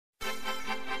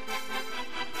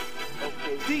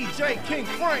DJ King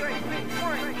Frank,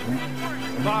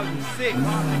 Volume 6.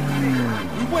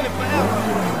 We winning forever.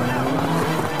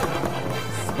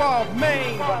 Swab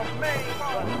Main.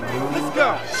 Let's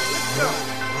go.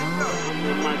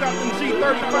 We got them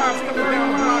G35s coming down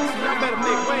the block, so y'all better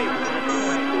make way.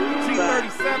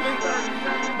 G37,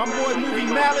 my boy Movie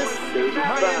Malice,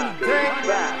 Miami Day.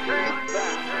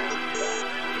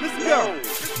 Let's go.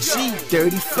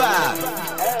 G35,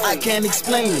 I can't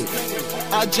explain it.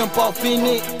 I jump off in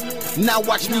it, now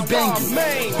watch me bang it.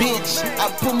 Bitch,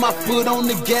 I put my foot on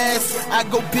the gas, I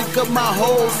go pick up my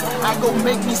hoes, I go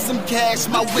make me some cash.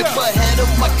 My whip ahead of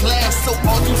my class, so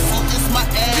all you see is my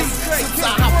ass. Since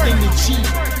I hop in the Jeep,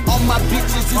 all my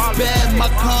bitches is bad. My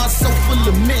car's so full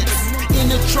of mints, in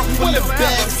the trunk full of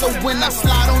bags. So when I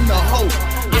slide on the hoe,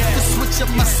 I can switch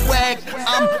up my swag.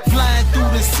 I'm flying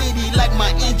through the city like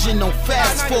my engine on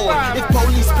fast forward. If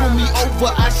police pull me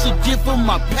over, I should give them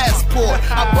my passport.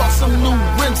 I bought some new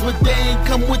rims, but they ain't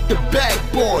come with the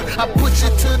backboard. I push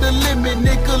it to the limit,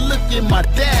 nigga, look at my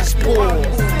dashboard.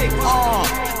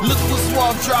 Look what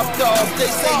Swab dropped off. They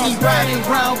say he riding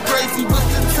round crazy with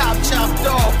the top chopped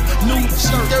off. New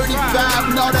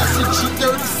G35, no, that's a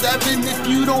G37. If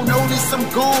you don't notice I'm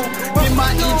gone, then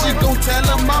my engine gon' tell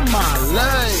him I'm my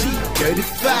love.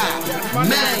 G35, 9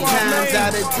 times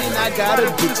out of 10 I got a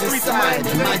bitch inside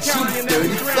in my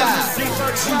G35.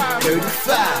 G35,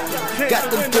 got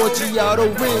them 4G auto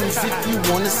rims if you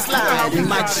wanna slide in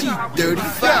my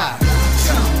G35.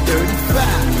 G35,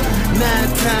 9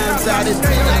 times out of 10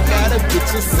 I got a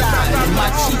bitch inside in my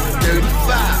G35.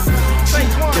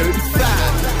 G35,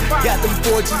 got them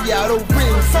 4G auto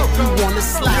rims if you wanna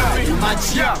slide in my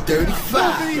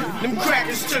G35. Them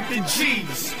crackers took the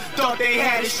G's, thought they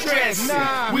had it stressed.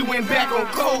 We went back on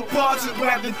cold parts and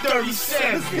grabbed the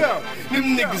 37.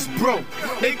 Them niggas broke,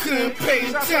 they couldn't pay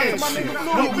attention.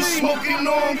 What we smoking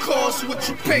on costs what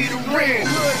you pay to rent.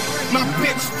 My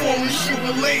bitch phone, she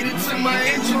related to my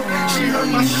engine. She heard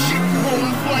my shit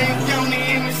rolling, flying down the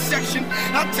intersection.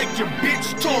 I'll take your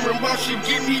bitch touring while she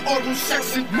give me oral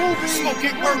sexing.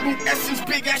 Smoking herbal essence,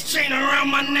 big ass chain around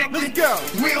my neck. We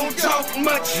don't talk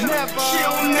much,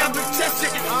 she'll never test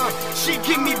it. She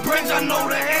give me brains, I know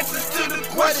the answers to the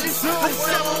questions. I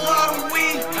sell a lot of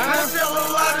weed, I sell a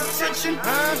lot of attention,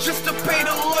 just to pay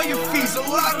the lawyer fees. A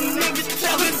lot of niggas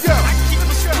tell it. I keep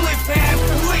a split half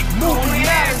lit, moving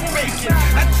ass bacon.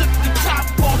 I took the top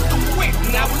off the whip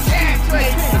and I was half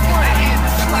naked. I had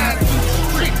to slide through the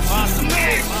streets, some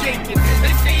ass shaking.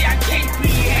 They say I can't be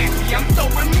happy, I'm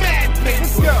throwing mad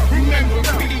paper. Remember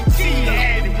BT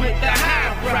had it with the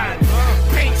high ride.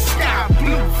 Paint sky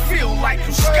blue, feel like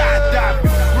you skydiving.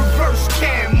 Reverse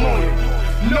cam on it,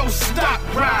 no stop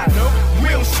ride.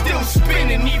 Wheels still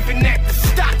spinning even at the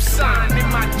stop sign. In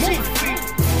my G-feet,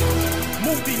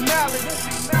 Movie Malice,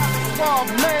 Swab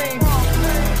Main,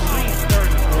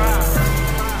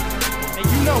 and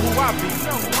you know who I be.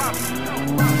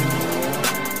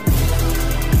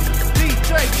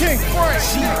 DJ King Frank.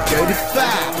 G35,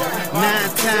 9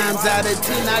 times out of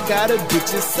 10 I got a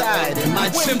bitch inside in my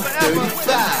G35.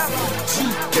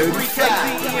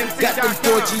 G35, got them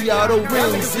 4G auto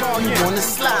rims if you wanna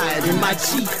slide in my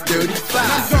G35.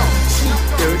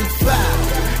 G35,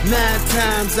 9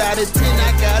 times out of 10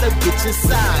 I got a bitch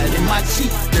inside in my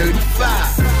G35.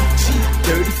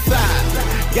 G35,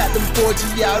 got them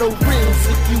 4G auto rims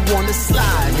if you wanna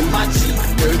slide in my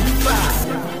G35.